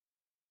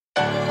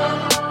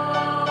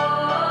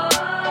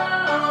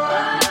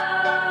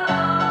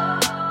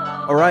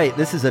right,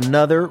 this is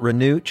another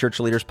Renew Church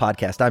Leaders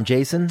podcast. I'm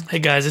Jason. Hey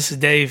guys, this is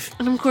Dave.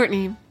 And I'm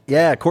Courtney.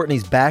 Yeah,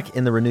 Courtney's back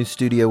in the Renew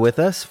studio with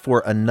us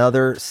for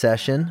another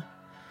session.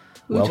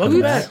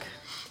 Welcome back.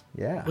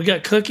 Yeah. We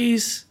got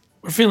cookies.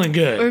 We're feeling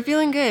good. We're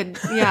feeling good.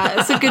 Yeah,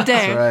 it's a good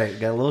day. That's right.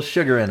 Got a little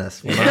sugar in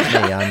us. Well,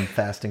 not me. I'm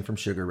fasting from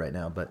sugar right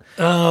now, but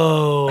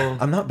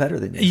I'm not better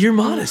than you. You're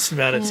modest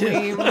about it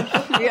too.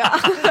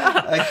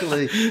 Yeah.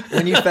 Actually,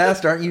 when you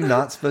fast, aren't you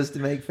not supposed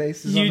to make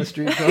faces on the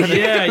street corner?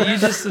 Yeah, you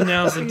just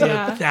announced it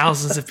to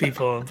thousands of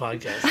people on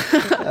podcast.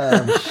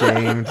 I'm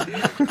ashamed.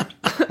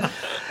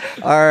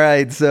 All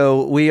right,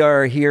 so we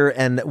are here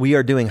and we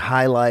are doing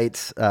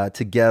highlights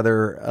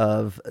together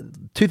of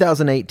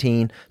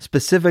 2018.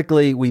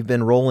 Specifically, we've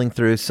been rolling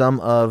through some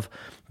of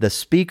the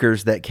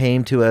speakers that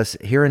came to us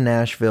here in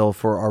Nashville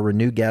for our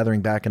Renew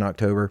gathering back in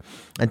October.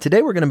 And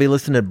today we're going to be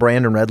listening to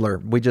Brandon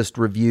Redler. We just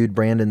reviewed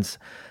Brandon's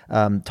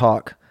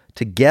talk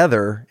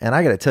together, and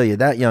I got to tell you,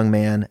 that young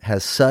man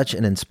has such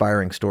an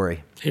inspiring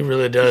story. He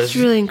really does. It's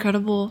really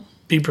incredible.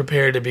 Be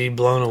prepared to be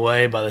blown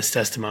away by this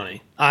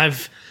testimony.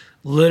 I've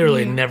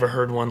literally never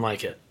heard one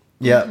like it.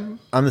 Yeah,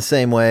 I'm the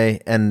same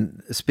way.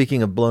 And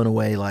speaking of blown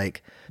away,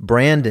 like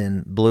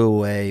Brandon blew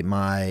away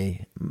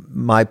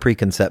my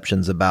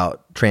preconceptions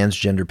about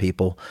transgender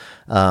people,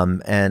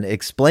 and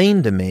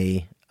explained to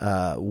me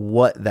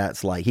what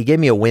that's like. He gave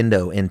me a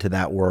window into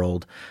that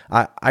world.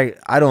 I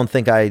don't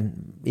think I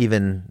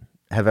even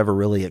have ever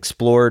really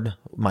explored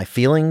my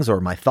feelings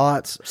or my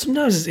thoughts.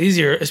 Sometimes it's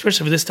easier,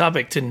 especially for this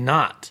topic, to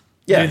not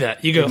Yeah, do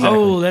that. You go, exactly.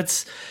 oh,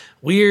 that's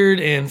weird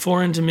and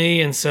foreign to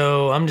me, and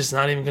so I'm just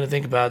not even going to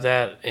think about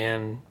that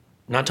and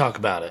not talk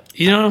about it.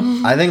 You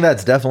know? I think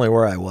that's definitely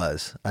where I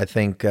was. I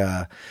think,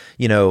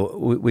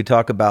 we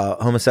talk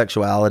about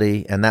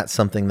homosexuality, and that's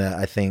something that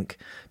I think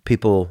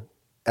people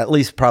at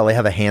least probably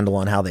have a handle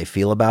on how they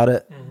feel about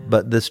it.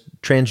 But this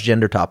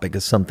transgender topic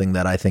is something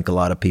that I think a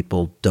lot of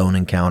people don't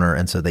encounter,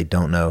 and so they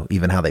don't know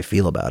even how they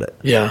feel about it.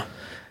 Yeah.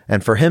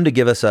 And for him to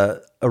give us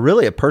a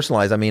really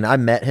personalized, I mean, I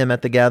met him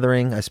at the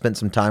gathering. I spent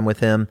some time with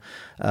him,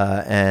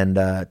 and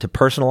to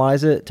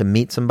personalize it, to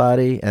meet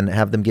somebody and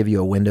have them give you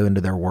a window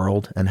into their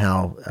world, and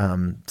how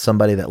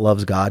somebody that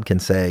loves God can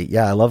say,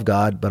 yeah, I love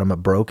God, but I'm a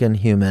broken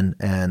human.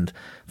 And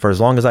for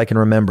as long as I can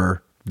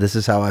remember, this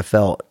is how I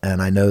felt.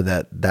 And I know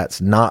that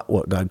that's not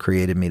what God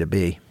created me to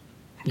be.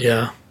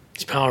 Yeah.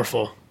 It's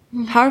powerful.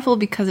 Powerful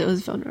because it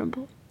was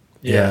vulnerable.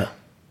 Yeah.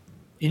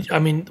 I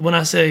mean, when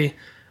I say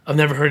I've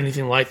never heard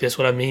anything like this,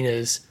 what I mean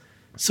is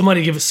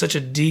somebody give us such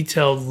a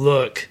detailed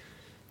look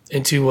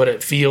into what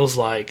it feels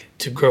like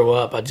to grow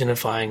up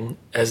identifying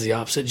as the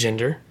opposite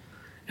gender,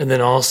 and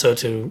then also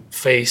to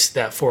face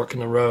that fork in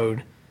the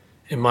road.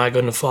 Am I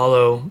going to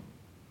follow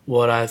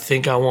what I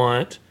think I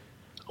want,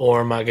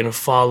 or am I going to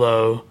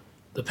follow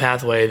the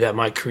pathway that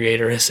my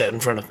Creator has set in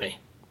front of me?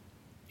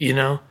 You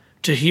know,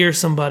 to hear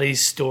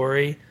somebody's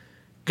story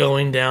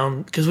going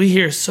down, because we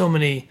hear so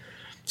many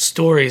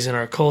stories in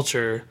our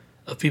culture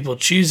of people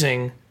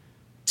choosing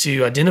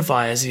to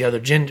identify as the other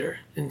gender.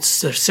 And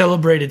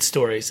celebrated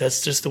stories.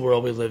 That's just the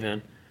world we live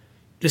in.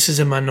 This is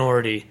a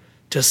minority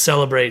to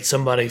celebrate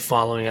somebody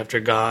following after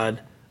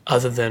God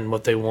other than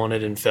what they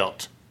wanted and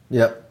felt.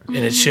 Yep. And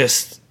it's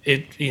just,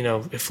 it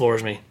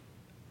floors me.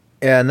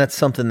 Yeah, and that's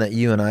something that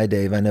you and I,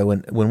 Dave, I know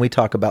when we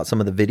talk about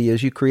some of the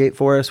videos you create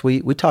for us,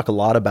 we talk a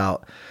lot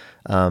about,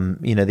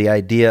 the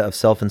idea of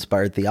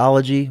self-inspired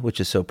theology, which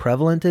is so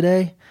prevalent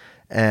today,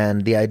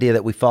 and the idea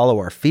that we follow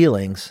our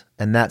feelings,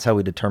 and that's how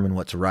we determine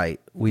what's right.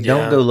 We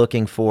don't go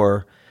looking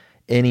for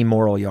any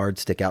moral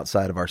yardstick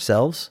outside of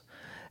ourselves.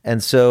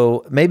 And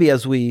so maybe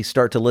as we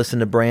start to listen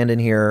to Brandon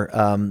here,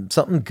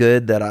 something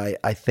good that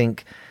I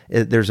think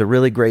there's a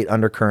really great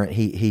undercurrent.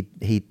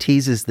 He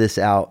teases this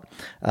out.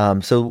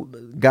 So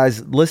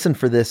guys, listen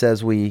for this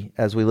as we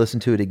listen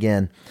to it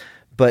again.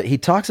 But he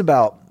talks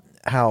about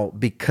how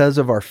because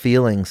of our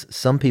feelings,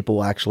 some people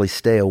will actually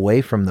stay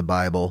away from the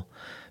Bible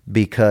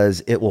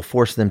because it will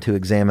force them to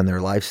examine their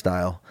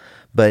lifestyle.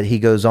 But he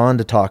goes on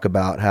to talk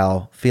about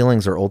how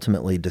feelings are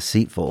ultimately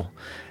deceitful,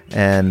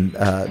 and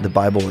the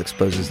Bible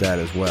exposes that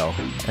as well.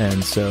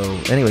 And so,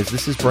 anyways,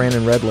 this is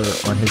Brandon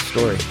Redler on his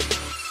story.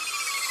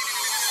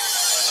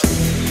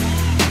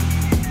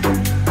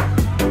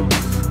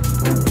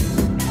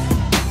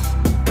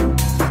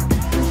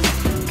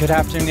 Good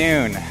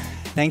afternoon.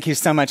 Thank you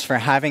so much for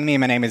having me.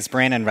 My name is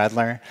Brandon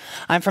Redler.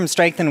 I'm from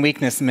Strength and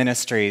Weakness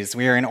Ministries.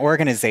 We are an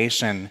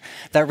organization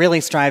that really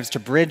strives to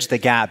bridge the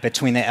gap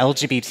between the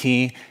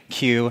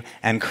LGBTQ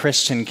and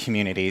Christian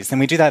communities, and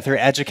we do that through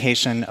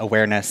education,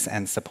 awareness,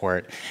 and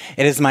support.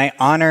 It is my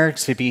honor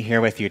to be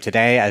here with you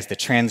today as the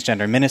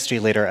transgender ministry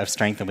leader of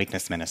Strength and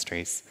Weakness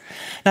Ministries.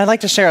 And I'd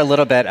like to share a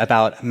little bit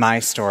about my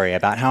story,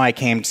 about how I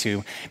came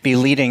to be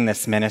leading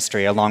this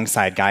ministry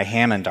alongside Guy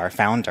Hammond, our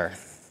founder.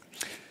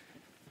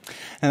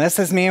 And this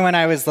is me when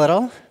I was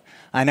little.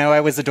 I know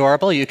I was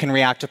adorable. You can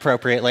react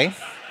appropriately.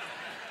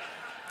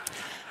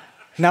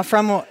 Now,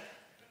 from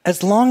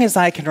as long as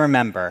I can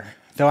remember,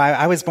 though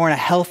I was born a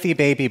healthy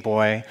baby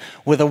boy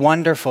with a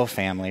wonderful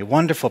family,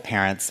 wonderful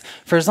parents,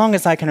 for as long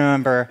as I can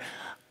remember,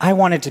 I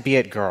wanted to be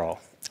a girl.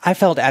 I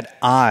felt at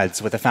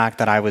odds with the fact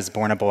that I was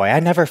born a boy. I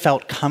never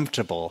felt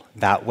comfortable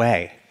that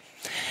way.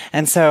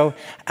 And so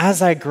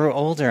as I grew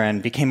older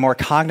and became more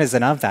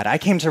cognizant of that, I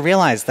came to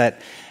realize that,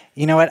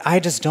 you know what, I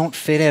just don't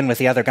fit in with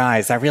the other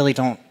guys. I really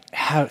don't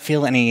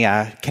feel any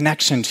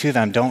connection to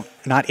them,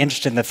 not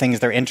interested in the things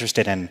they're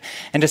interested in,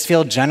 and just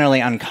feel generally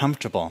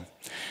uncomfortable.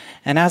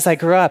 And as I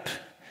grew up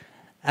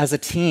as a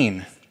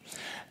teen,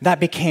 that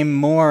became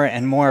more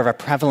and more of a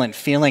prevalent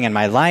feeling in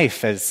my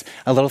life as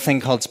a little thing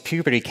called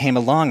puberty came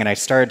along, and I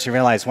started to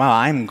realize, wow,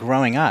 I'm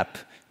growing up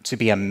to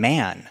be a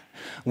man,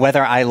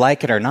 whether I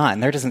like it or not,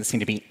 and there doesn't seem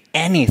to be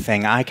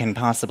anything I can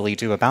possibly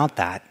do about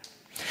that.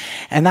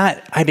 And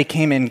that I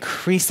became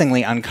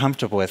increasingly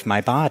uncomfortable with my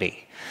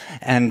body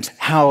and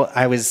how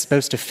I was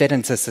supposed to fit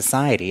into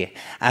society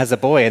as a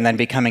boy and then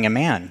becoming a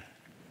man.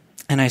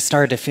 And I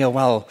started to feel,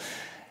 well,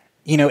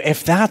 you know,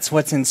 if that's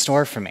what's in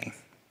store for me,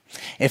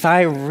 if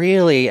I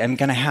really am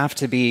going to have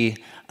to be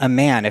a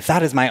man, if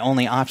that is my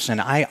only option,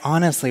 I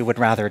honestly would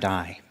rather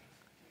die.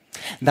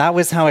 That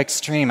was how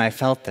extreme I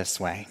felt this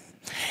way.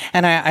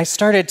 And I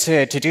started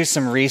to do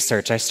some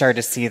research. I started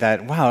to see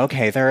that, wow,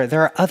 okay,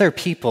 there are other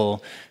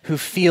people who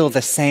feel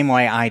the same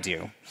way I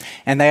do.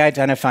 And they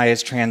identify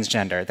as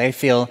transgender. They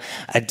feel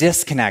a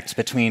disconnect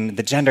between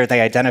the gender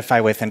they identify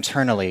with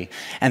internally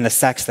and the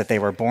sex that they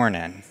were born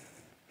in.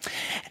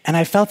 And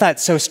I felt that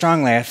so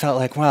strongly. I felt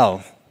like,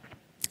 well,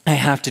 I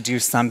have to do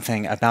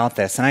something about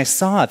this. And I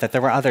saw that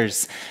there were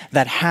others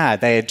that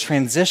they had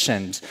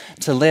transitioned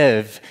to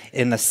live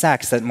in the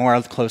sex that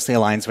more closely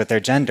aligns with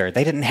their gender.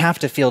 They didn't have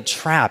to feel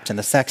trapped in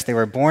the sex they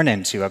were born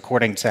into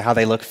according to how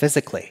they look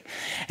physically.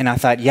 And I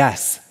thought,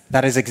 yes,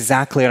 that is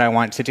exactly what I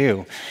want to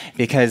do.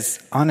 Because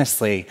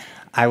honestly,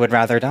 I would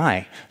rather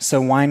die. So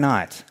why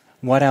not?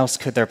 What else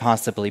could there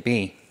possibly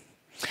be?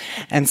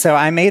 And so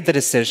I made the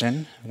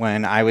decision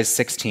when I was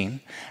 16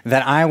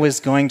 that I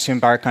was going to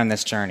embark on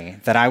this journey,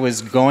 that I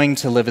was going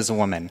to live as a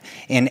woman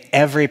in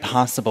every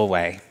possible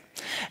way.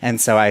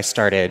 And so I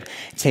started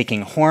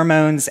taking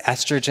hormones,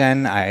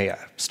 estrogen. I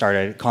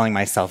started calling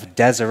myself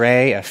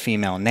Desiree, a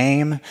female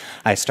name.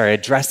 I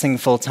started dressing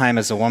full-time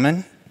as a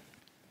woman.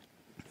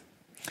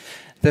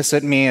 This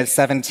with me is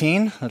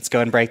 17. Let's go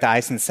and break the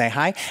ice and say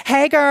hi.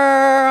 Hey,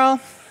 girl!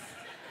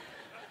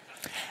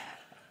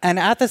 And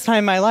at this time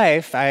in my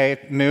life, I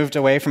moved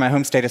away from my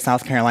home state of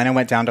South Carolina and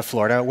went down to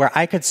Florida, where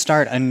I could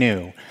start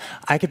anew.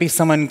 I could be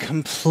someone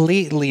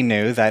completely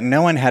new that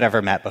no one had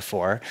ever met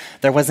before.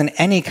 There wasn't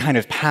any kind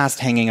of past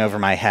hanging over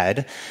my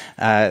head.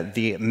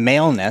 The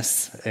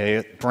maleness,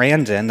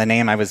 Brandon, the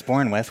name I was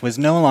born with, was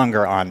no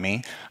longer on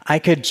me. I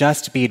could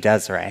just be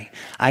Desiree.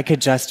 I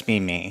could just be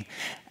me.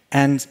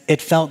 And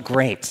it felt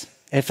great.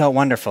 It felt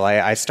wonderful.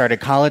 I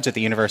started college at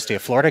the University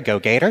of Florida, go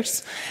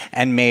Gators,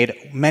 and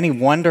made many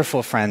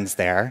wonderful friends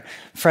there,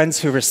 friends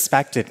who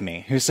respected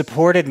me, who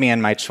supported me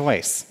in my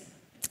choice.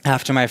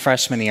 After my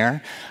freshman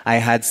year, I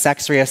had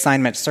sex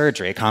reassignment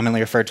surgery,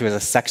 commonly referred to as a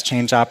sex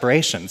change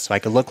operation, so I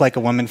could look like a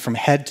woman from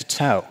head to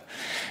toe.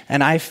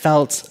 And I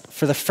felt,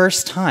 for the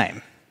first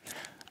time,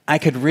 I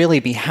could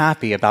really be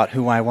happy about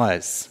who I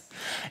was,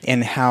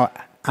 in how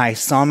I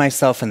saw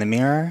myself in the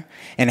mirror,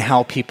 in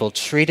how people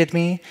treated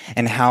me,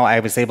 and how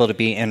I was able to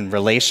be in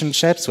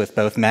relationships with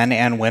both men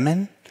and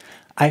women.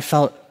 I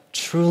felt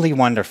truly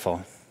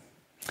wonderful.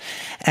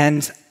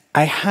 And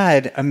I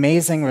had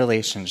amazing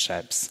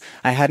relationships.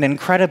 I had an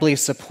incredibly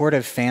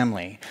supportive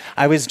family.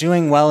 I was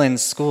doing well in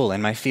school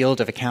in my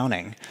field of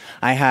accounting.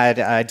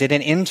 I did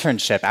an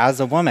internship as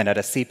a woman at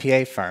a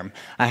CPA firm.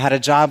 I had a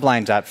job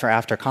lined up for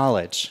after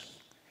college.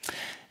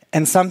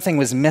 And something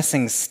was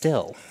missing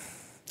still.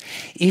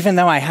 Even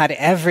though I had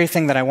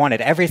everything that I wanted,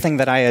 everything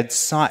that I had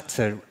sought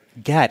to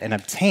get and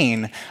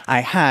obtain,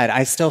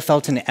 I still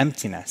felt an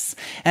emptiness.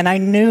 And I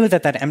knew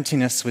that that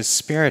emptiness was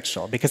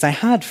spiritual because I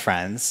had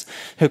friends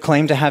who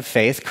claimed to have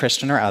faith,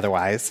 Christian or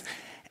otherwise,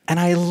 and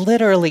I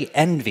literally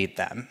envied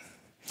them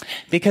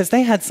because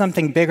they had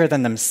something bigger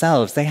than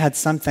themselves. They had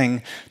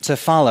something to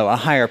follow, a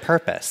higher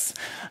purpose.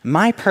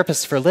 My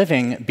purpose for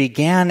living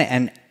began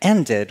and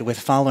ended with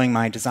following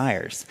my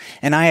desires,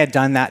 and I had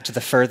done that to the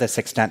furthest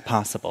extent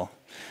possible,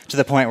 to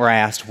the point where I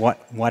asked,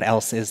 what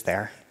else is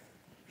there?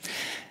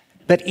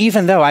 But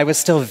even though I was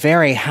still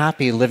very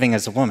happy living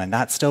as a woman,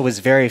 that still was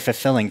very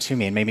fulfilling to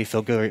me and made me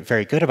feel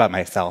very good about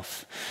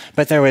myself.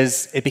 But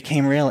it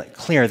became real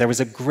clear there was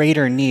a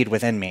greater need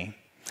within me,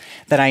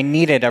 that I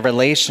needed a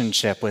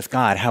relationship with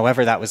God,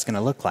 however that was going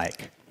to look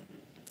like.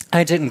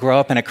 I didn't grow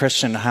up in a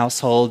Christian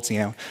household,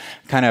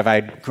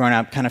 I'd grown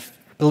up kind of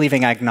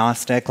believing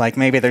agnostic, like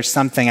maybe there's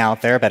something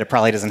out there, but it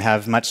probably doesn't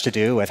have much to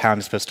do with how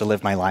I'm supposed to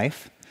live my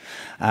life.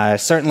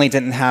 Certainly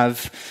didn't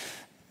have,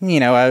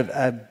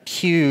 a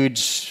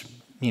huge,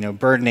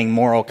 burdening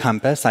moral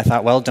compass. I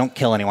thought, well, don't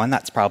kill anyone.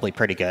 That's probably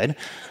pretty good.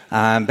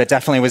 But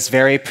definitely was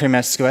very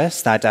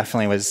promiscuous. That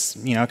definitely was,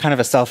 kind of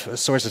a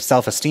source of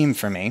self-esteem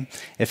for me.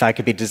 If I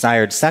could be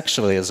desired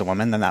sexually as a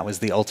woman, then that was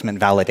the ultimate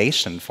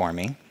validation for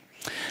me.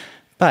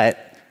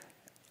 But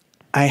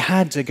I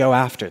had to go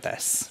after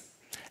this.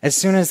 As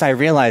soon as I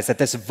realized that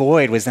this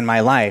void was in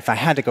my life, I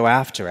had to go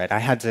after it. I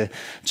had to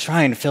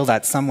try and fill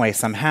that some way,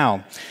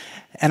 somehow.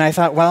 And I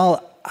thought,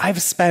 well,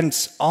 I've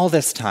spent all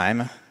this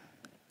time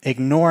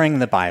ignoring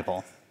the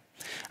Bible.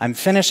 I'm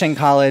finishing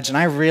college, and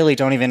I really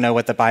don't even know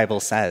what the Bible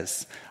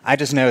says. I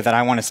just know that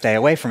I want to stay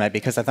away from it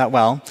because I thought,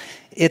 well,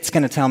 it's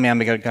going to tell me I'm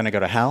going to go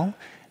to hell.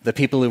 The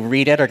people who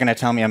read it are going to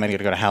tell me I'm going to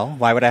go to hell.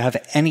 Why would I have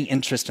any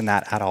interest in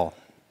that at all?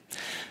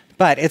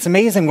 But it's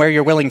amazing where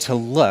you're willing to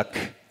look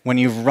when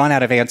you've run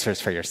out of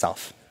answers for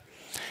yourself.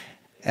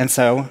 And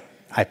so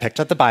I picked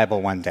up the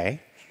Bible one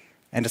day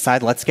and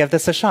decided, let's give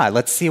this a shot.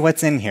 Let's see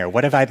what's in here.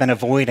 What have I been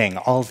avoiding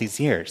all these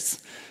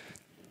years?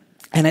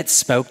 And it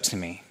spoke to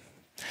me.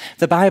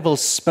 The Bible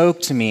spoke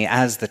to me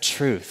as the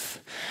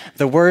truth.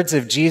 The words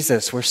of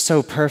Jesus were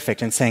so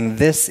perfect in saying,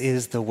 this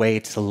is the way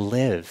to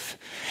live.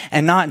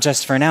 And not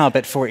just for now,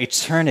 but for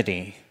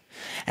eternity.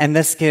 And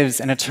this gives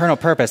an eternal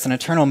purpose, an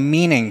eternal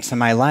meaning to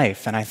my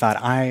life. And I thought,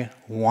 I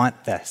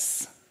want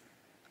this.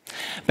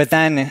 But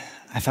then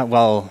I thought,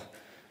 well,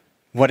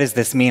 what does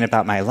this mean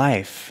about my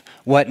life?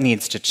 What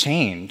needs to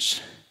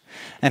change?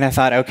 And I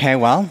thought, okay,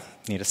 well,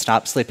 I need to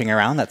stop sleeping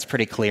around. That's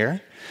pretty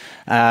clear.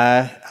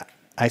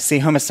 I see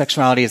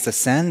homosexuality as a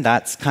sin.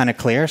 That's kind of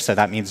clear, so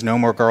that means no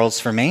more girls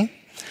for me.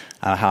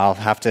 I'll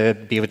have to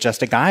be with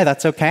just a guy.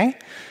 That's okay.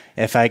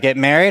 If I get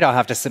married, I'll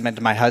have to submit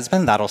to my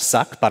husband. That'll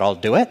suck, but I'll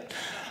do it.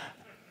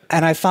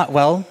 And I thought,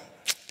 well,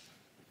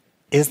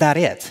 is that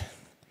it?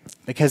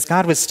 Because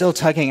God was still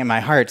tugging at my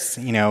heart,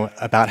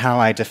 about how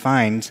I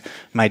defined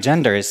my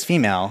gender as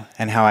female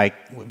and how I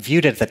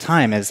viewed it at the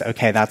time as,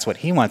 okay, that's what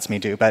he wants me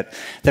to do. But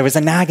there was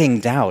a nagging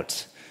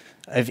doubt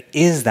of,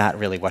 is that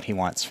really what he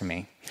wants from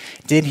me?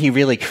 Did he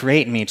really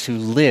create me to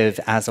live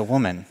as a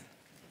woman?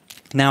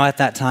 Now, at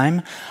that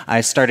time,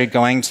 I started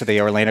going to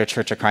the Orlando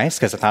Church of Christ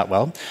because I thought,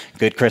 well,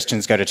 good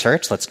Christians go to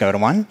church. Let's go to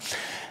one.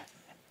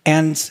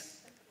 And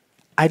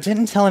I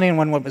didn't tell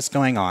anyone what was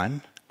going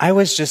on. I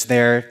was just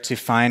there to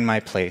find my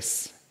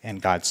place in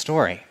God's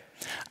story.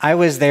 I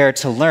was there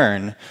to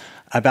learn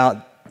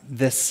about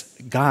this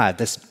God,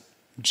 this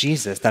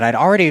Jesus that I'd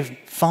already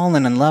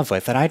fallen in love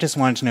with, that I just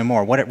wanted to know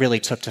more, what it really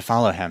took to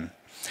follow him.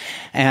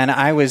 And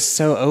I was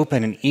so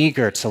open and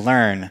eager to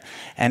learn,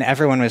 and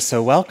everyone was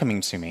so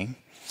welcoming to me.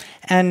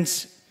 And,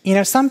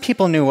 some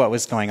people knew what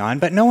was going on,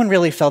 but no one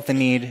really felt the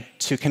need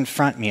to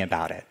confront me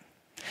about it.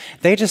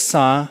 They just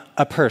saw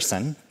a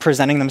person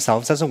presenting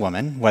themselves as a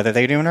woman, whether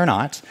they do it or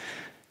not,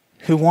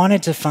 who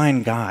wanted to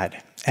find God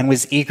and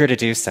was eager to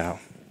do so.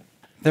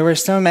 There were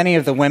so many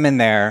of the women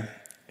there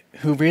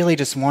who really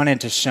just wanted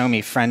to show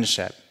me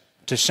friendship,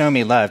 to show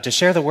me love, to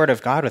share the word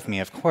of God with me,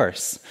 of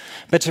course,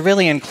 but to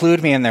really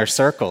include me in their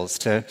circles,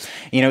 to,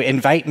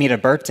 invite me to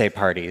birthday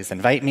parties,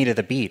 invite me to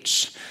the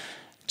beach,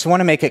 to want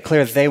to make it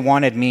clear that they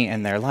wanted me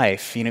in their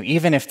life.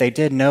 Even if they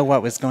did know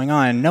what was going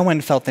on, no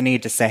one felt the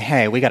need to say,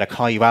 hey, we got to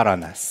call you out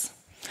on this.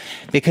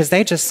 Because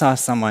they just saw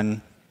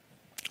someone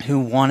who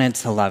wanted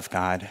to love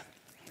God,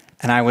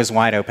 and I was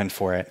wide open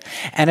for it.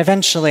 And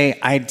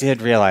eventually, I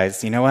did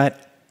realize,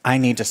 I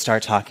need to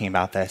start talking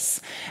about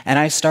this. And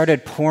I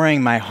started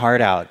pouring my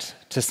heart out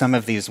to some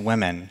of these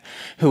women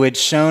who had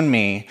shown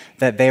me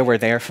that they were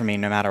there for me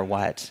no matter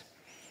what.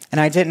 And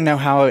I didn't know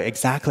how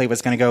exactly it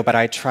was going to go, but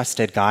I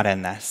trusted God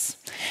in this.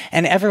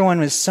 And everyone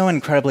was so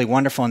incredibly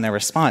wonderful in their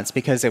response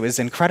because it was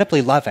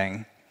incredibly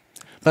loving,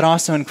 but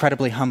also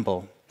incredibly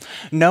humble.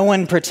 No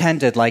one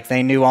pretended like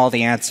they knew all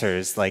the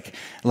answers, like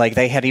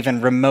they had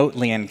even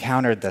remotely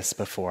encountered this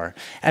before.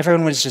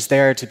 Everyone was just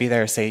there to be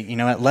there to say,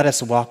 let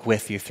us walk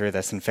with you through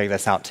this and figure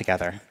this out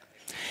together.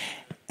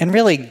 And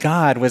really,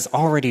 God was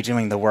already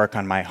doing the work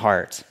on my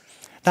heart.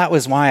 That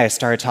was why I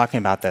started talking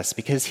about this,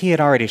 because he had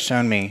already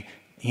shown me,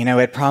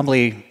 it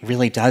probably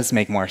really does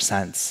make more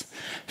sense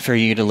for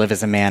you to live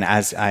as a man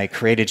as I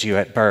created you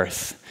at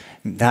birth.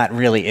 That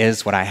really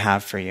is what I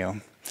have for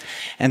you.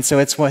 And so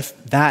it's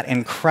with that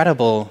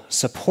incredible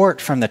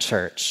support from the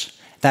church,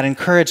 that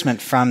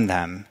encouragement from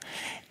them,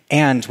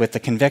 and with the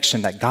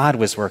conviction that God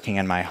was working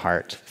in my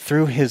heart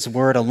through his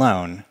word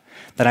alone,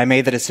 that I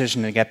made the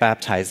decision to get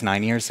baptized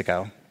 9 years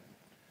ago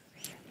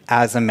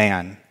as a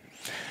man.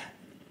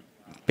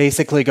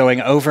 Basically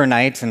going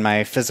overnight in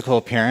my physical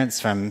appearance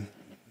from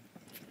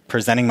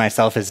presenting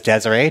myself as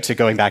Desiree to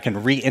going back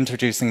and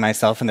reintroducing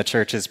myself in the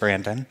church as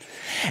Brandon.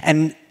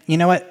 And you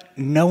know what?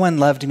 No one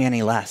loved me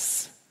any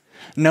less.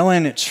 No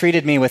one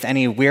treated me with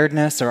any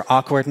weirdness or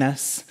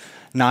awkwardness.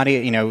 Not,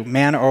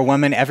 man or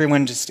woman,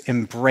 everyone just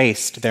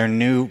embraced their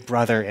new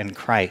brother in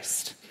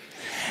Christ.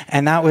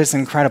 And that was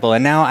incredible.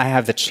 And now I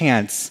have the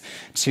chance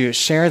to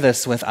share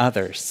this with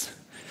others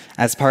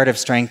as part of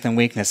Strength and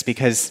Weakness,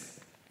 because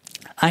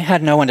I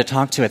had no one to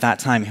talk to at that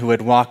time who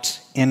had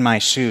walked in my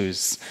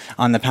shoes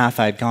on the path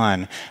I'd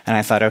gone. And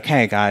I thought,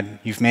 okay, God,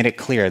 you've made it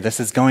clear. This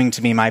is going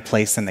to be my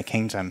place in the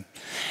kingdom.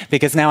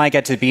 Because now I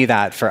get to be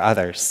that for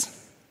others.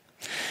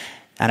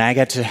 And I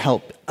get to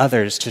help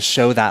others to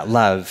show that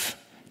love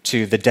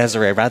to the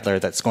Desiree Redler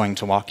that's going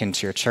to walk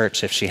into your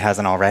church if she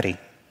hasn't already.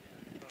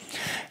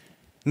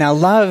 Now,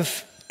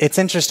 love it's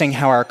interesting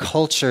how our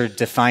culture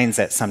defines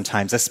it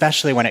sometimes,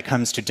 especially when it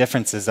comes to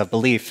differences of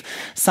belief.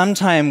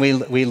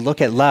 Sometimes we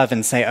look at love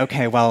and say,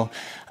 okay, well,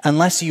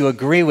 unless you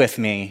agree with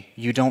me,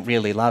 you don't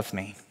really love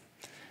me.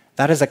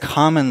 That is a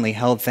commonly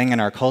held thing in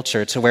our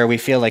culture, to where we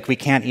feel like we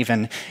can't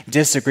even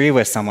disagree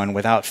with someone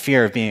without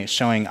fear of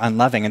showing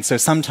unloving. And so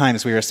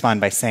sometimes we respond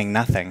by saying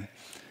nothing.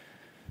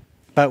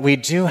 But we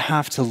do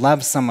have to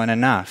love someone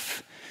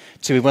enough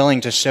to be willing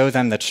to show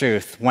them the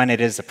truth when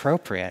it is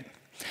appropriate.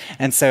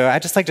 And so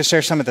I'd just like to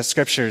share some of the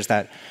scriptures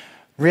that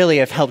really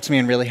have helped me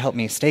and really helped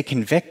me stay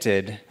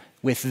convicted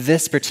with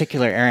this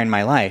particular area in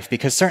my life,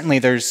 because certainly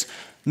there's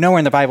nowhere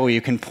in the Bible where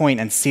you can point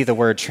and see the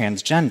word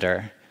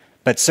transgender,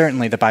 but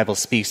certainly the Bible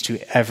speaks to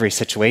every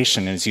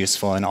situation and is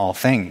useful in all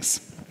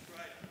things.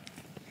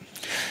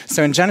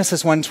 So in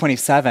Genesis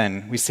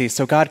 1:27, we see,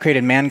 so God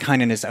created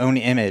mankind in his own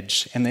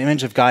image. In the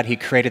image of God, he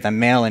created them,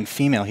 male and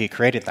female, he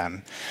created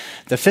them.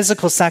 The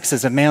physical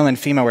sexes of male and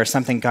female were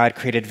something God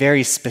created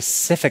very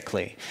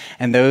specifically,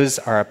 and those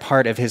are a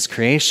part of his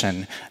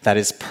creation that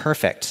is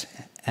perfect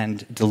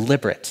and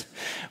deliberate.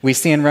 We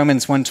see in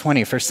Romans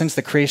 1:20, for since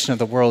the creation of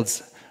the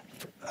world's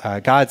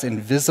God's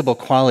invisible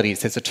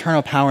qualities, his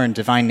eternal power and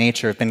divine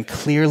nature have been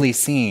clearly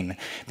seen,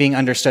 being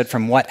understood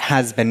from what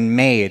has been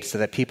made, so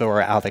that people are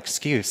without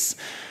excuse.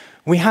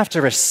 We have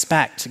to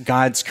respect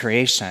God's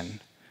creation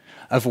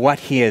of what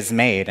he has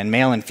made, and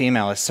male and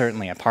female is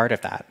certainly a part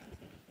of that.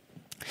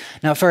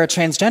 Now, for a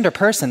transgender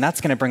person,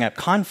 that's going to bring up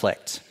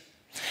conflict.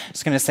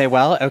 It's going to say,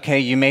 well, okay,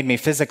 you made me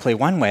physically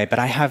one way, but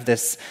I have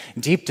this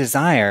deep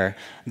desire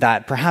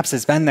that perhaps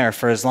has been there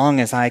for as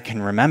long as I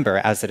can remember,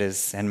 as it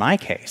is in my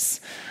case,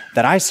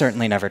 that I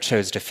certainly never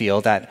chose to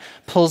feel, that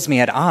pulls me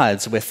at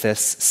odds with this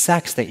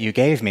sex that you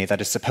gave me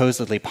that is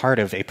supposedly part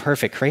of a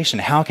perfect creation.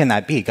 How can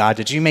that be? God,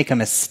 did you make a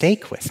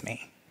mistake with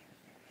me?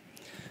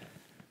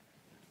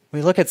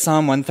 We look at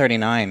Psalm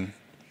 139.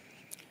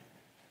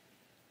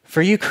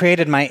 For you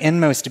created my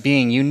inmost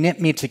being. You knit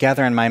me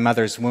together in my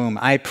mother's womb.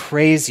 I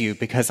praise you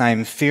because I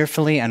am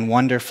fearfully and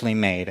wonderfully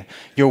made.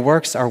 Your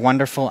works are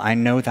wonderful. I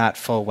know that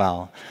full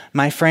well.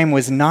 My frame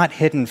was not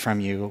hidden from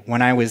you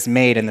when I was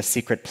made in the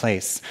secret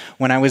place,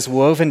 when I was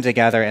woven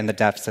together in the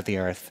depths of the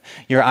earth.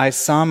 Your eyes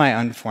saw my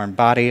unformed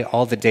body.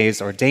 All the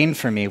days ordained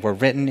for me were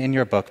written in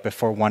your book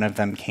before one of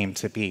them came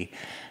to be.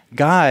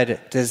 God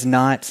does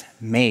not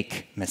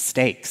make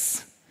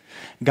mistakes.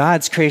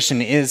 God's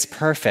creation is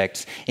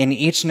perfect in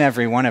each and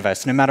every one of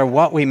us, no matter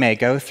what we may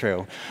go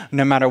through,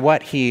 no matter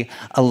what he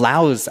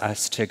allows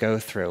us to go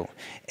through.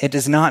 It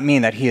does not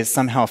mean that he has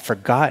somehow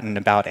forgotten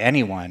about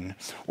anyone,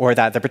 or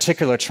that the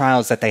particular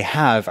trials that they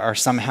have are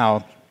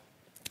somehow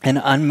an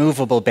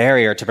unmovable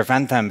barrier to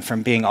prevent them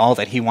from being all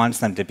that he wants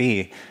them to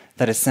be.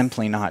 That is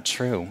simply not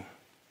true.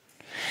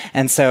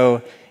 And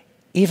so,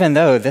 even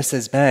though this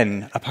has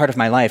been a part of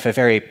my life, a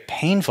very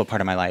painful part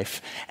of my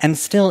life, and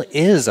still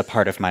is a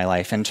part of my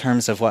life in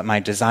terms of what my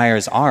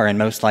desires are and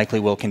most likely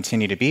will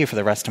continue to be for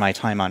the rest of my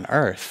time on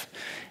earth,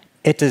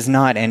 it does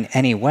not in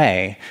any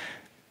way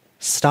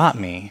stop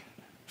me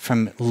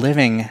from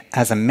living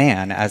as a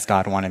man as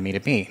God wanted me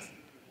to be.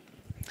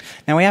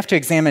 Now, we have to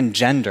examine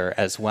gender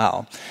as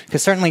well,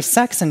 because certainly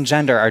sex and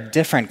gender are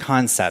different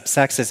concepts.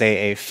 Sex is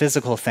a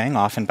physical thing,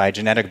 often by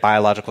genetic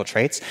biological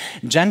traits.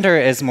 Gender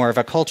is more of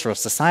a cultural,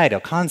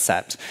 societal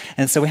concept,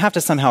 and so we have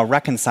to somehow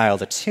reconcile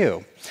the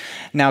two.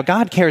 Now,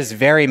 God cares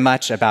very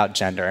much about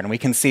gender, and we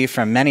can see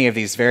from many of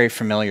these very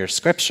familiar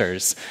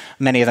scriptures,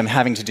 many of them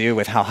having to do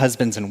with how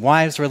husbands and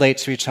wives relate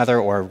to each other,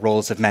 or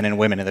roles of men and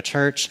women in the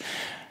church.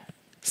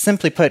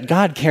 Simply put,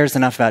 God cares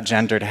enough about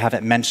gender to have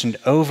it mentioned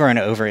over and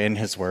over in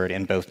his word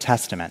in both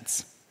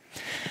testaments.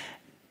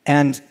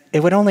 And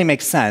it would only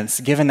make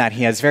sense, given that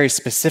he has very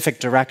specific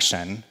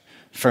direction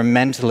for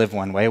men to live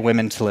one way,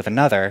 women to live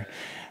another,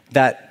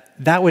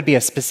 that would be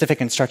a specific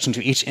instruction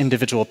to each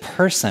individual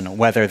person,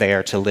 whether they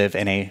are to live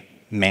in a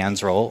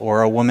man's role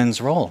or a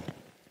woman's role.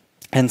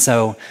 And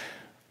so,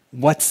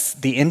 what's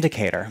the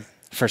indicator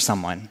for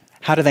someone?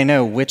 How do they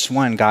know which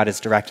one God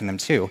is directing them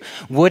to?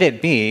 Would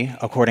it be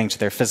according to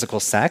their physical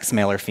sex,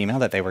 male or female,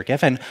 that they were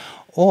given,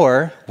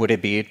 or would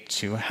it be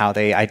to how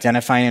they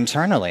identify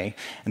internally?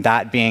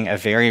 That being a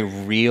very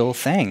real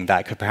thing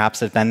that could perhaps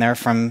have been there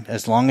from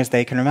as long as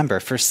they can remember.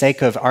 For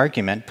sake of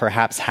argument,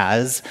 perhaps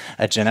has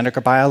a genetic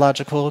or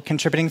biological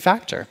contributing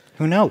factor.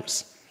 Who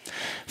knows?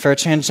 For a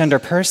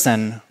transgender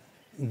person,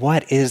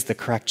 what is the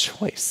correct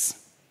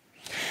choice?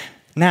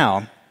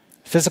 Now,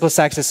 physical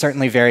sex is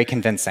certainly very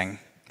convincing.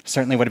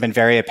 Certainly would have been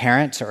very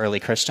apparent to early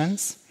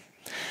Christians.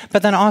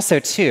 But then also,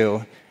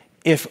 too,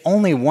 if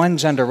only one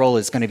gender role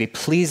is going to be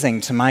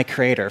pleasing to my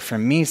Creator, for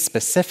me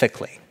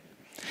specifically,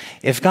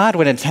 if God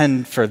would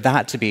intend for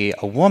that to be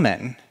a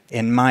woman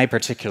in my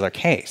particular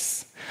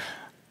case,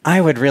 I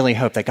would really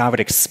hope that God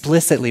would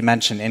explicitly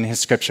mention in his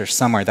scripture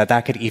somewhere that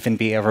that could even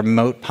be a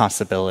remote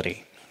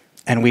possibility.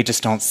 And we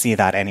just don't see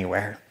that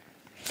anywhere.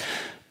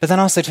 But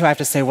then also, too, I have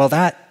to say, well,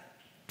 that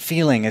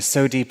feeling is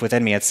so deep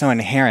within me, it's so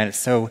inherent, it's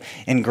so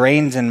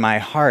ingrained in my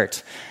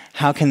heart.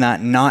 How can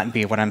that not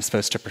be what I'm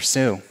supposed to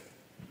pursue?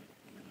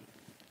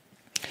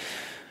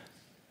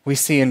 We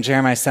see in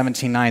Jeremiah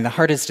 17:9, the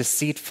heart is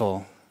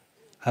deceitful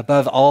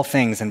above all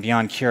things and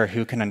beyond cure.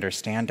 Who can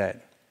understand it?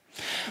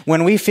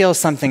 When we feel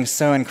something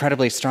so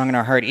incredibly strong in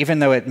our heart, even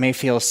though it may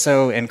feel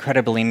so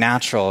incredibly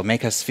natural,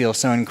 make us feel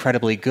so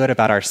incredibly good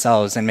about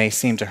ourselves, and may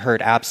seem to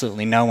hurt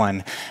absolutely no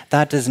one,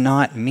 that does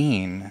not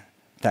mean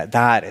that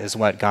that is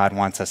what God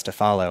wants us to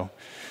follow.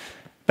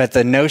 But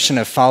the notion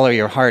of follow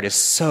your heart is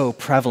so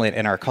prevalent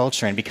in our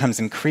culture and becomes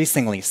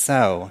increasingly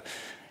so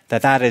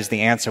that that is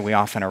the answer we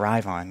often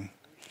arrive on.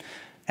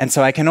 And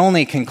so I can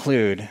only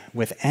conclude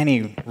with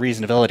any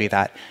reasonability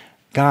that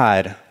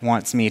God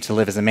wants me to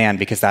live as a man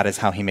because that is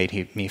how he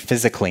made me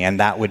physically, and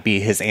that would be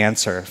his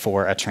answer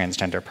for a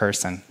transgender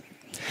person.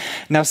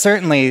 Now,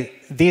 certainly,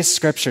 these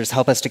scriptures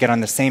help us to get on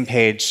the same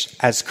page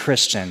as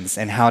Christians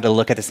in how to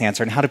look at this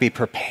answer and how to be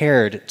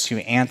prepared to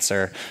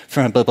answer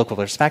from a biblical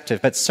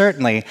perspective. But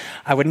certainly,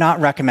 I would not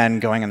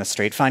recommend going on the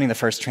street, finding the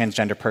first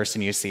transgender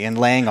person you see, and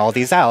laying all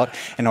these out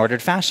in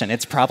ordered fashion.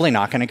 It's probably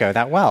not going to go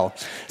that well.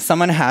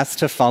 Someone has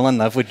to fall in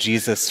love with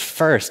Jesus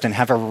first and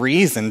have a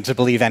reason to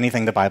believe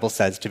anything the Bible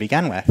says to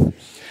begin with.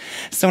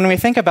 So when we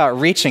think about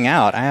reaching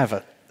out, I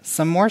have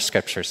some more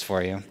scriptures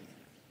for you.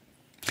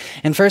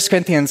 In 1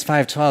 Corinthians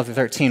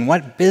 5:12-13,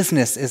 what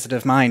business is it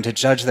of mine to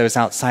judge those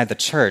outside the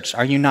church?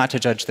 Are you not to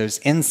judge those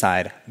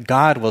inside?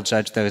 God will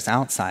judge those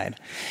outside.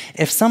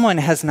 If someone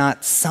has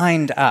not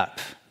signed up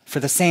for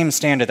the same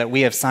standard that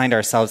we have signed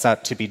ourselves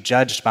up to be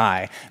judged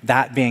by,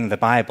 that being the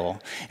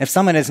Bible, if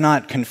someone has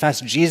not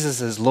confessed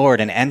Jesus as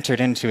Lord and entered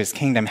into his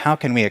kingdom, how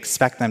can we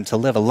expect them to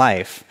live a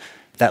life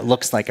that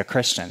looks like a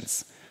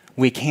Christian's?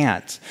 We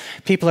can't.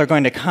 People are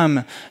going to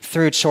come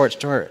through church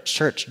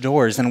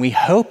doors, and we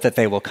hope that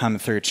they will come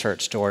through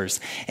church doors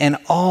in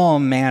all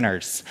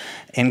manners,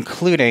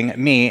 including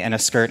me in a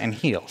skirt and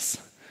heels.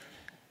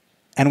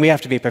 And we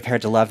have to be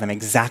prepared to love them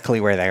exactly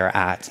where they are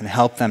at and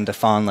help them to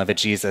fall in love with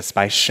Jesus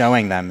by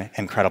showing them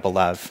incredible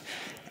love.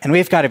 And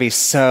we've got to be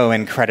so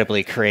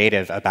incredibly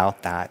creative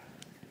about that.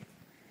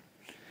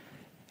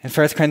 In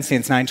 1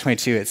 Corinthians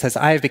 9:22, it says,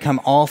 I have become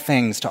all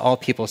things to all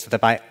people so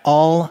that by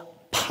all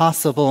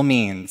possible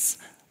means,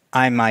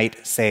 I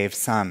might save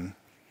some.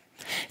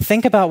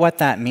 Think about what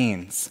that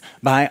means.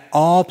 By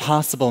all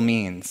possible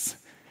means.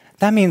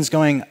 That means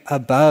going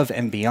above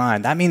and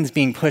beyond. That means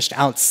being pushed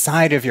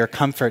outside of your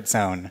comfort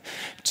zone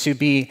to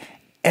be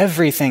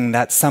everything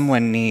that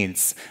someone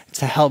needs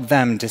to help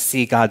them to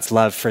see God's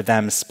love for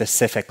them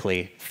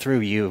specifically through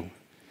you.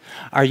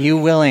 Are you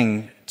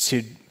willing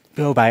to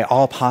go by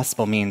all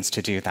possible means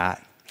to do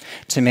that?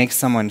 To make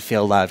someone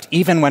feel loved,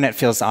 even when it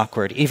feels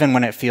awkward, even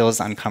when it feels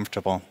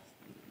uncomfortable.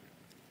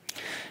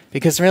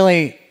 Because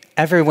really,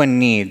 everyone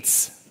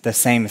needs the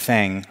same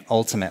thing,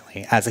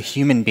 ultimately, as a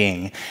human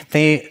being.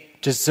 They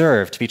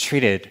deserve to be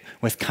treated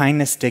with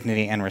kindness,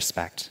 dignity, and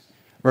respect,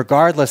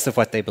 regardless of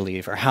what they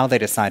believe or how they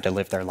decide to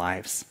live their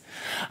lives.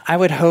 I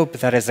would hope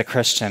that as a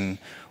Christian,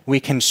 we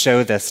can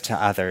show this to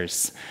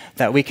others,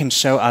 that we can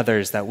show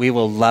others that we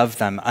will love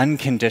them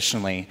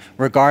unconditionally,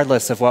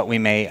 regardless of what we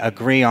may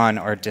agree on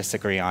or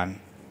disagree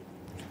on.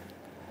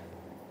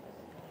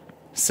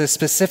 So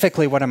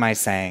specifically, what am I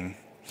saying?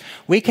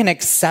 We can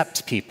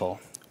accept people.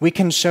 We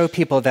can show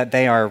people that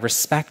they are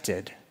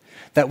respected,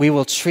 that we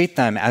will treat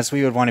them as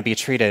we would want to be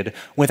treated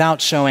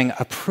without showing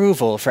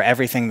approval for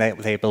everything that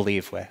they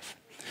believe with.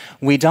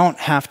 We don't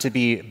have to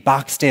be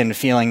boxed in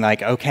feeling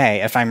like,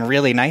 okay, if I'm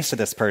really nice to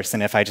this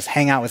person, if I just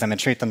hang out with them and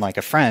treat them like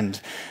a friend,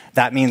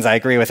 that means I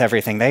agree with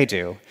everything they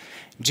do.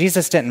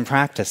 Jesus didn't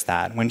practice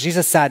that. When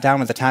Jesus sat down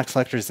with the tax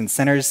collectors and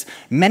sinners,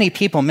 many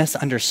people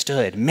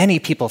misunderstood. Many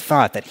people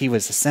thought that he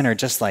was a sinner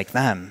just like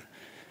them.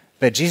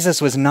 But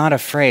Jesus was not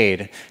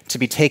afraid to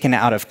be taken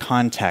out of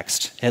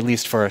context, at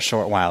least for a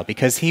short while,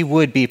 because he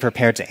would be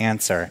prepared to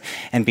answer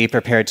and be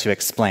prepared to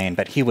explain,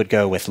 but he would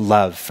go with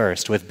love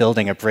first, with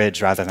building a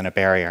bridge rather than a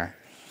barrier.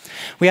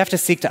 We have to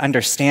seek to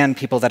understand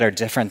people that are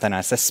different than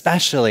us,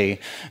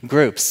 especially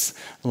groups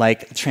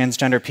like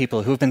transgender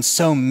people who have been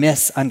so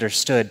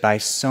misunderstood by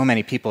so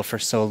many people for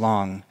so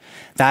long.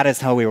 That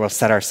is how we will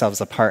set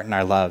ourselves apart in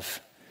our love.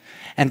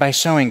 And by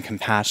showing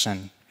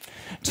compassion,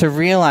 to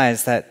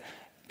realize that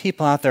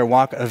people out there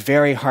walk a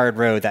very hard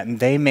road, that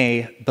they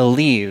may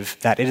believe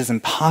that it is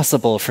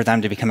impossible for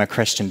them to become a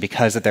Christian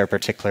because of their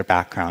particular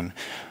background.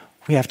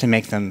 We have to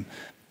make them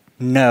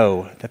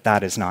know that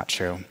that is not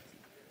true.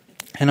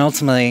 And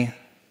ultimately,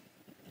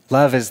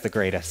 love is the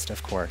greatest,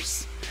 of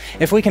course.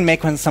 If we can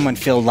make someone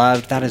feel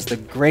loved, that is the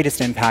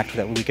greatest impact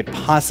that we could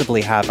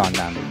possibly have on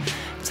them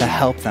to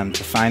help them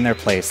to find their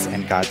place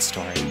in God's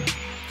story.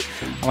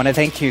 I want to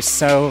thank you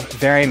so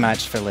very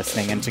much for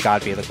listening, and to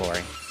God be the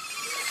glory.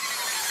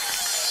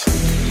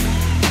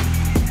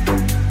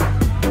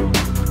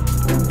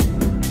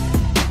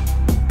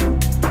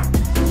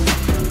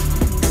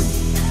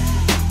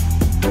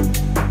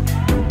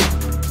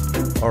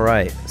 All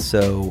right,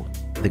 so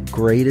the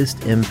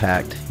greatest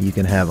impact you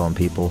can have on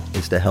people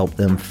is to help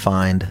them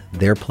find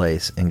their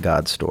place in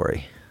God's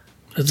story.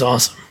 That's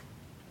awesome.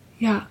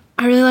 Yeah.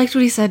 I really liked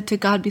what he said, to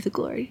God be the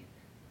glory.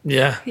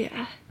 Yeah.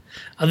 Yeah.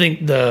 I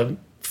think the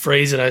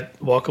phrase that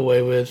I walk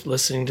away with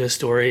listening to his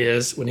story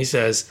is when he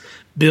says,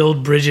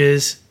 build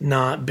bridges,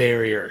 not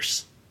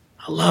barriers.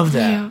 I love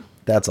that. Yeah.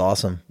 That's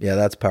awesome. Yeah,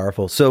 that's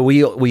powerful. So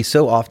we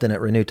so often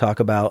at Renew talk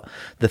about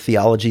the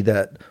theology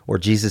or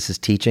Jesus'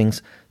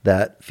 teachings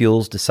that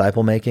fuels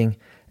disciple making.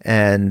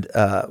 And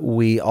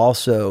we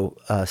also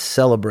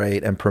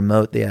celebrate and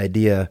promote the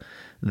idea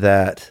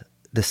that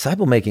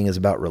disciple making is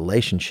about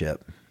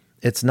relationship.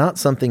 It's not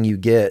something you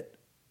get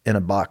in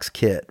a box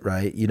kit,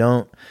 right? You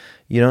don't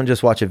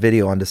just watch a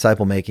video on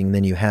disciple making,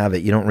 then you have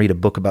it. You don't read a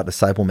book about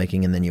disciple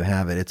making and then you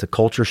have it. It's a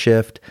culture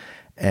shift.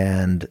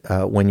 And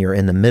when you're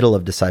in the middle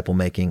of disciple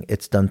making,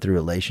 it's done through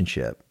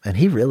relationship. And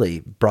he really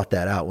brought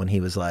that out when he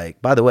was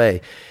like, by the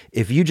way,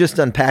 if you just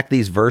unpack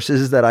these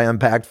verses that I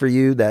unpacked for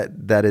you,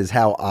 that is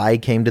how I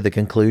came to the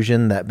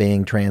conclusion that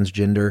being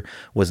transgender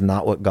was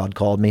not what God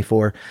called me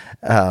for.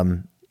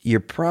 You're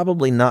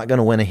probably not going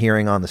to win a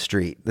hearing on the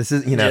street. This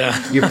is,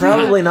 You're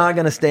probably not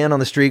going to stand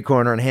on the street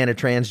corner and hand a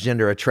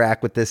transgender a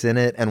track with this in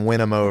it and win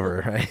them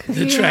over, right?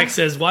 The track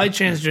says, why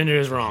transgender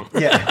is wrong.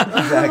 Yeah,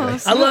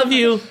 exactly. I love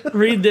you.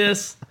 Read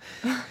this.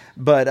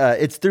 But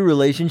it's through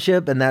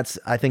relationship, and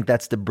I think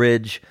that's the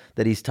bridge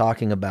that he's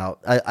talking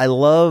about. I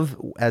love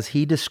as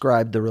he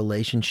described the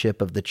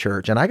relationship of the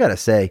church, and I got to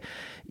say,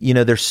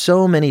 there's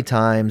so many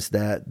times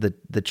that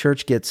the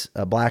church gets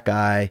a black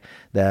eye,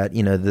 that,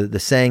 the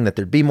saying that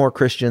there'd be more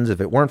Christians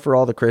if it weren't for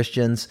all the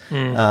Christians.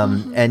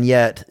 And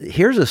yet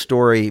here's a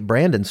story,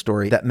 Brandon's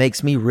story, that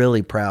makes me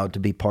really proud to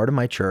be part of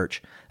my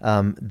church,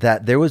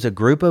 that there was a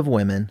group of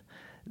women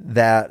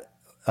that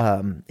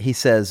he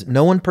says,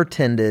 no one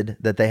pretended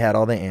that they had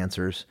all the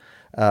answers.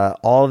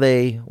 All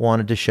they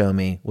wanted to show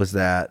me was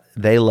that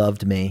they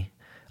loved me,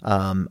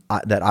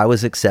 that I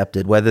was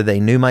accepted, whether they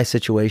knew my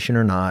situation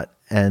or not.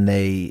 And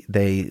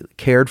they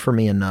cared for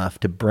me enough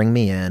to bring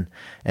me in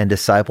and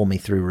disciple me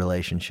through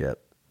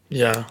relationship.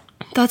 Yeah.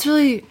 That's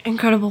really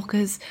incredible,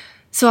 because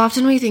so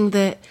often we think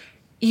that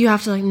you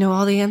have to know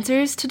all the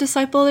answers to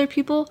disciple other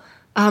people,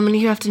 and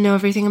you have to know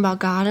everything about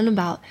God and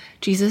about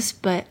Jesus.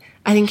 But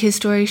I think his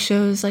story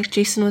shows, like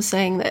Jason was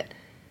saying, that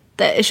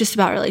it's just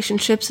about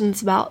relationships, and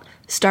it's about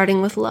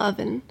starting with love.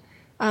 And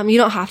you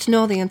don't have to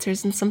know all the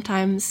answers, and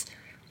sometimes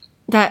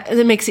that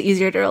makes it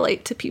easier to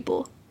relate to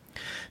people.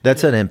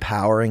 That's an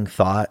empowering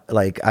thought.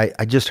 Like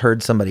I just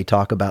heard somebody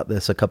talk about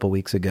this a couple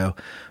weeks ago.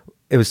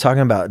 It was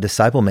talking about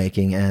disciple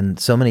making, and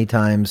so many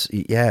times,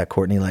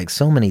 Courtney,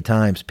 so many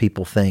times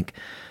people think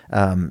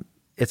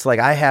it's like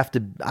I have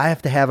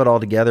to have it all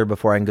together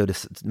before I can go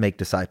to make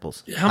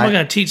disciples. How am I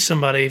going to teach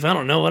somebody if I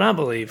don't know what I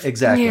believe?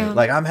 Exactly. Yeah.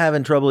 Like I'm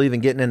having trouble even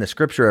getting into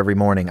scripture every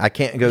morning. I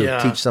can't go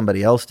teach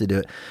somebody else to do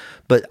it.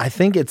 But I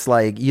think it's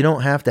like you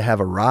don't have to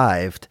have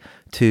arrived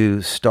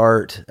to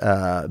start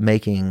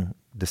making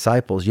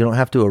disciples. You don't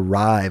have to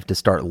arrive to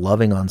start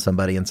loving on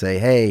somebody and say,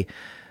 hey,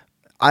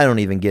 I don't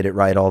even get it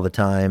right all the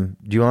time.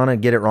 Do you want to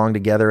get it wrong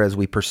together as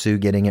we pursue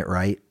getting it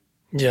right?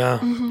 Yeah.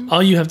 Mm-hmm.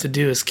 All you have to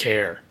do is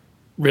care,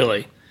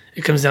 really.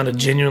 It comes down to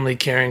genuinely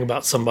caring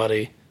about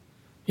somebody.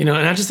 And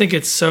I just think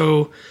it's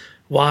so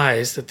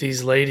wise that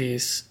these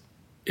ladies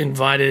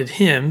invited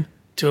him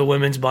to a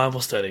women's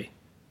Bible study.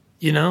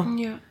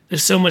 Yeah.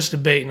 There's so much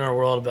debate in our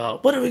world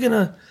about what are we going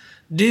to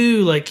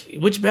do,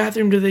 which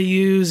bathroom do they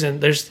use,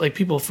 and there's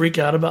people freak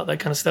out about that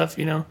kind of stuff.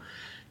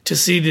 To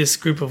see this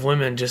group of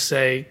women just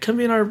say, come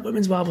be in our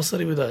women's Bible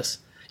study with us.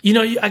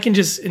 I can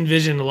just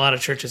envision a lot of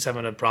churches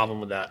having a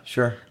problem with that.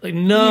 Sure. He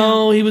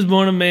was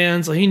born a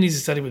man, so he needs to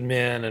study with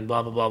men and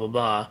blah blah blah blah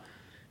blah.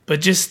 But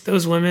just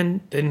those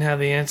women didn't have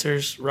the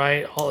answers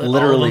right.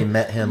 Literally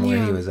met him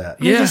where he was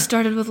at. We just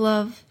started with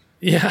love.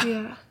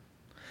 Yeah.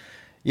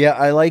 Yeah,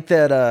 I like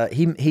that.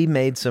 He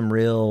made some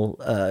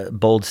real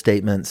bold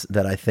statements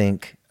that I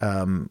think,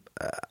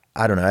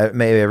 I don't know,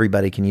 maybe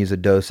everybody can use a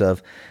dose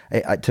of.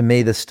 To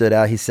me, this stood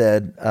out. He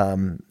said,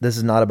 this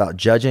is not about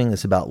judging,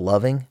 it's about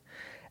loving.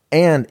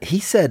 And he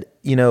said,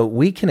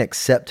 we can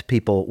accept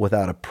people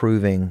without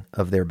approving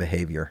of their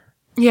behavior.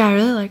 Yeah, I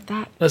really like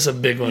that. That's a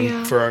big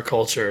one for our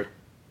culture,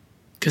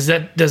 because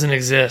that doesn't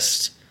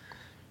exist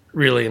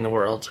really in the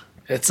world.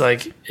 It's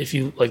like, if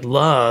you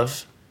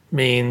love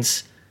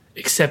means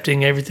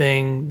accepting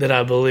everything that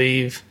I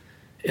believe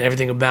and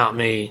everything about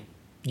me,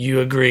 you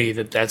agree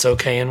that that's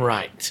okay and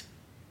right.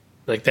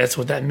 That's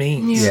what that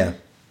means. Yeah.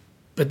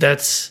 But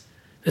there's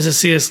a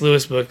C.S.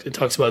 Lewis book that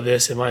talks about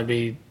this. It might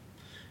be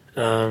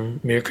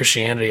Mere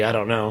Christianity, I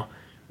don't know,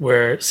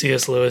 where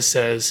C.S. Lewis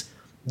says,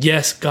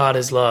 yes, God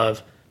is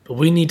love, but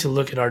we need to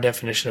look at our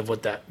definition of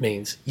what that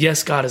means.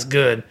 Yes, God is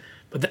good,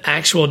 but the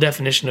actual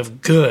definition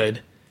of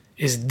good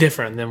is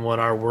different than what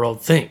our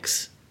world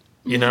thinks.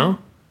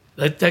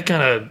 That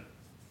kind of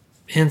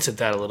hints at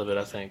that a little bit,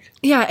 I think.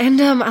 Yeah, and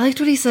I liked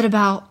what he said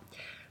about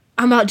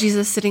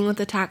Jesus sitting with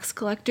the tax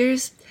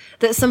collectors,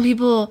 that some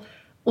people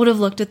would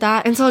have looked at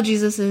that and saw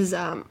Jesus as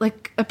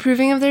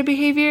approving of their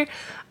behavior,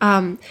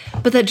 but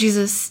that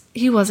Jesus,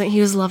 he wasn't.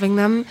 He was loving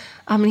them,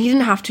 and he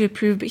didn't have to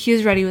approve, but he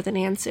was ready with an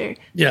answer.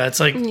 Yeah,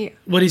 it's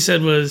what he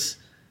said was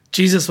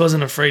Jesus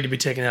wasn't afraid to be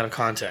taken out of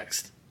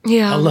context.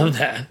 Yeah. I love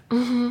that.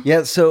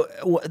 Yeah. So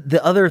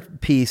the other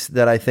piece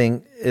that I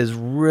think is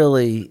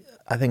really,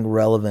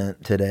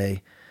 relevant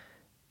today,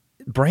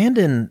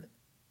 Brandon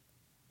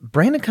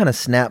kind of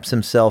snaps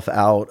himself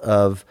out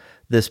of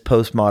this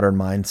postmodern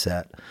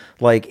mindset.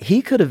 Like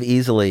he could have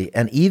easily,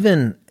 and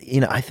even,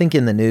 I think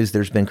in the news,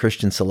 there's been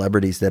Christian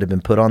celebrities that have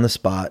been put on the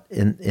spot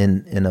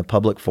in a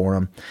public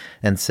forum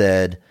and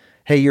said,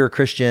 hey, you're a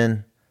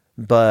Christian,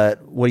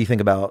 but what do you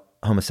think about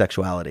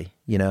homosexuality?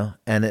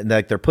 And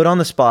like they're put on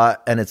the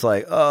spot and it's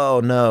like,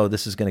 oh no,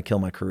 this is going to kill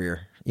my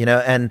career,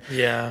 and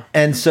Yeah.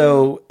 And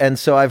so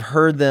I've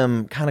heard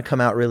them kind of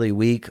come out really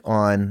weak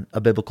on a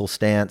biblical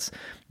stance.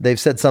 They've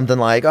said something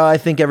like, oh, I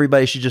think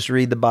everybody should just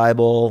read the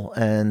Bible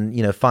and,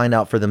 find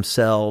out for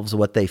themselves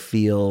what they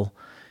feel,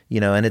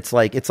 and it's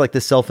like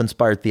the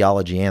self-inspired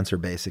theology answer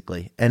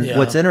basically. And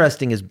what's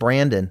interesting is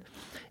Brandon,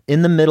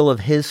 in the middle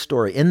of his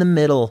story, in the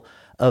middle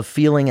of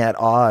feeling at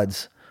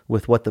odds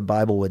with what the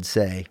Bible would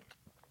say,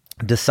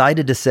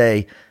 decided to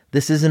say,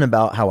 this isn't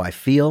about how I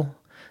feel.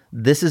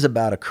 This is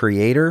about a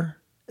creator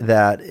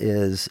that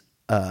is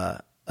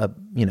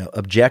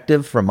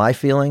objective from my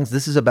feelings.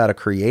 This is about a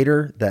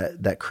creator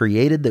that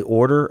created the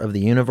order of the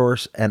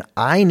universe, and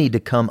I need to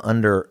come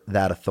under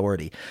that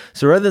authority.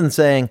 So rather than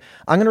saying,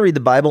 I'm going to read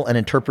the Bible and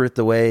interpret it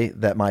the way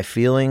that my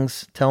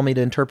feelings tell me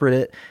to interpret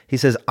it, he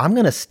says, I'm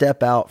going to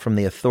step out from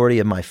the authority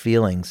of my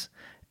feelings,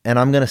 and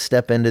I'm going to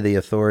step into the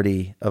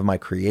authority of my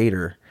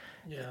creator.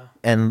 Yeah.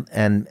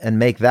 And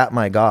make that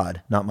my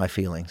God, not my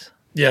feelings.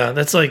 Yeah,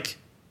 that's like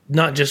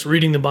not just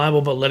reading the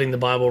Bible, but letting the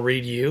Bible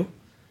read you.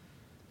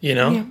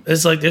 Yeah.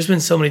 It's like there's been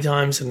so many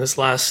times in this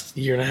last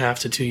 1.5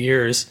 to 2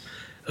 years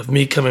of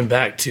me coming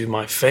back to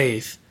my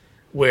faith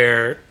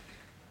where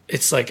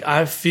it's like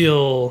I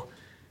feel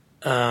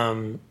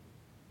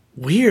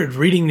weird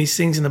reading these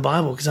things in the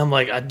Bible because I'm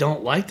like, I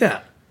don't like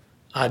that.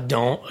 I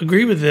don't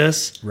agree with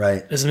this. Right.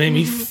 It doesn't make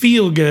me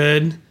feel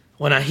good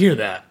when I hear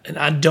that, and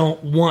I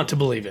don't want to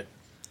believe it.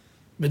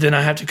 But then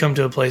I have to come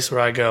to a place where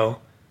I go,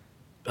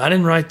 I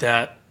didn't write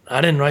that.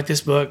 I didn't write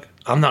this book.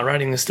 I'm not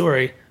writing this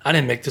story. I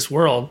didn't make this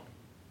world.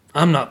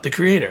 I'm not the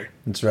creator.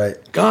 That's right.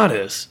 God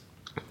is.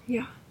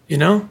 Yeah.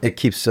 It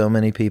keeps so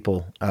many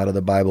people out of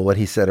the Bible. What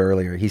he said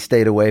earlier, he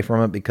stayed away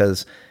from it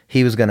because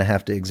he was going to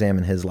have to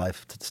examine his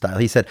lifestyle.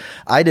 He said,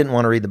 I didn't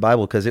want to read the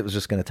Bible because it was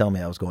just going to tell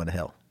me I was going to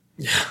hell.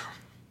 Yeah.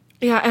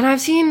 Yeah, and I've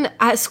seen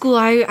at school,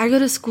 I go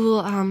to school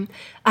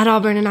at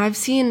Auburn, and I've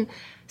seen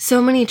so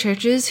many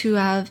churches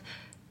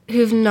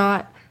who've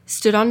not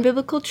stood on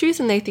biblical truth,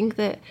 and they think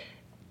that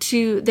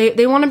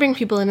they want to bring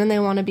people in and they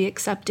want to be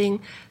accepting,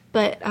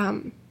 but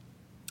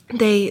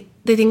they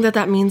think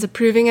that means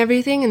approving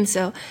everything, and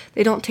so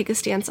they don't take a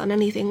stance on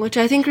anything, which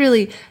I think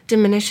really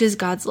diminishes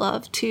God's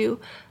love too.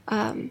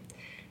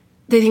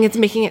 They think it's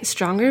making it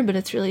stronger, but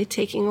it's really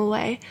taking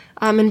away.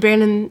 And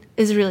Brandon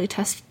is really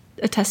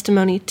a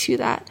testimony to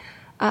that,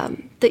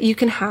 that you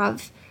can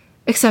have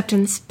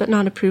acceptance but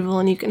not approval,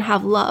 and you can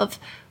have love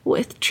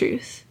with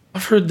truth.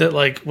 I've heard that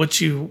like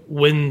what you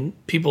win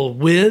people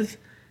with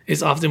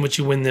is often what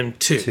you win them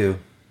to.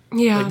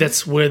 Yeah. Like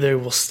that's where they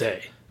will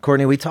stay.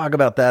 Courtney, we talk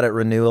about that at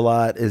Renew a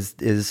lot.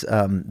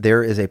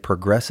 There is a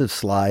progressive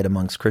slide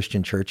amongst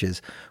Christian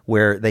churches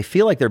where they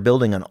feel like they're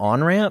building an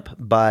on-ramp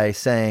by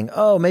saying,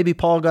 "Oh, maybe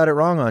Paul got it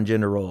wrong on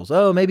gender roles.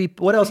 Oh, maybe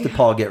what else did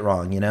Paul get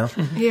wrong?" Yeah,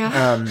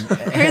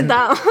 heard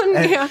that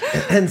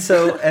one. And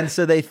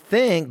so they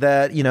think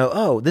that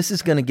this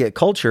is going to get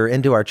culture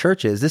into our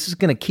churches. This is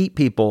going to keep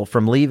people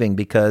from leaving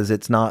because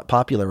it's not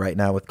popular right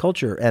now with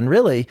culture. And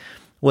really,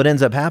 what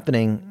ends up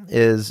happening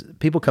is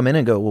people come in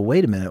and go, well,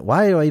 wait a minute,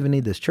 why do I even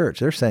need this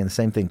church? They're saying the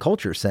same thing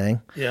culture is saying.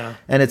 Yeah.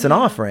 And it's an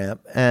off-ramp.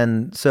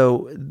 And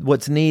so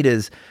what's neat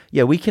is,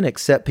 we can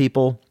accept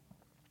people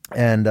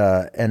and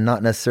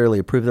not necessarily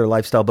approve their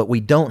lifestyle, but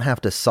we don't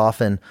have to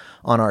soften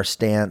on our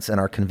stance and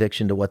our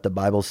conviction to what the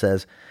Bible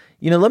says.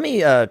 Let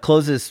me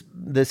close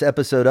this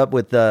episode up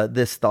with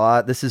this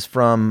thought. This is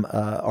from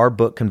our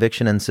book,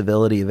 Conviction and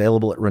Civility,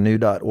 available at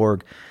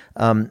renew.org.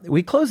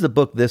 We close the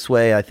book this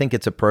way. I think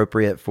it's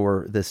appropriate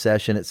for this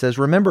session. It says,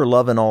 remember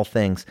love in all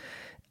things.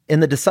 In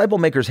the Disciple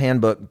Maker's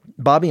Handbook,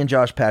 Bobby and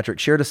Josh Patrick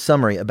shared a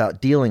summary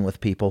about dealing with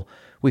people.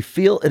 We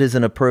feel it is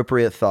an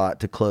appropriate thought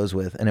to close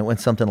with, and it went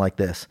something like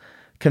this.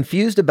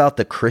 Confused about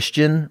the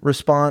Christian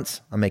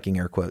response, I'm making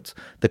air quotes,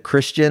 the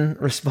Christian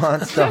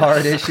response to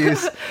hard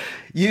issues,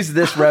 use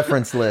this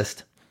reference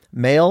list.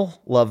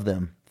 Male, love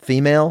them.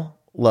 Female,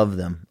 love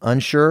them.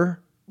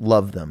 Unsure,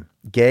 love them.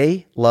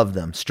 Gay, love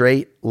them.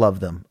 Straight, love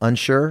them.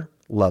 Unsure,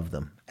 love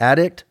them.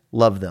 Addict,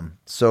 love them.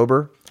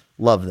 Sober,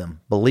 love them.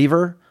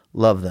 Believer,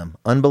 love them.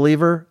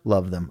 Unbeliever,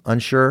 love them.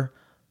 Unsure,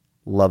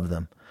 love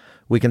them.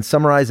 We can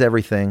summarize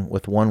everything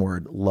with one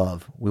word,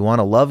 love. We want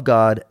to love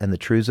God and the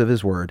truths of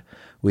his word.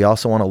 We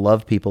also want to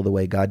love people the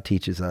way God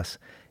teaches us.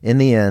 In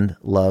the end,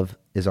 love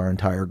is our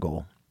entire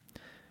goal.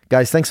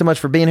 Guys, thanks so much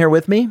for being here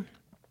with me,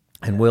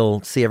 and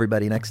we'll see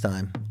everybody next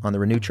time on the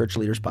Renew Church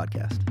Leaders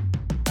Podcast.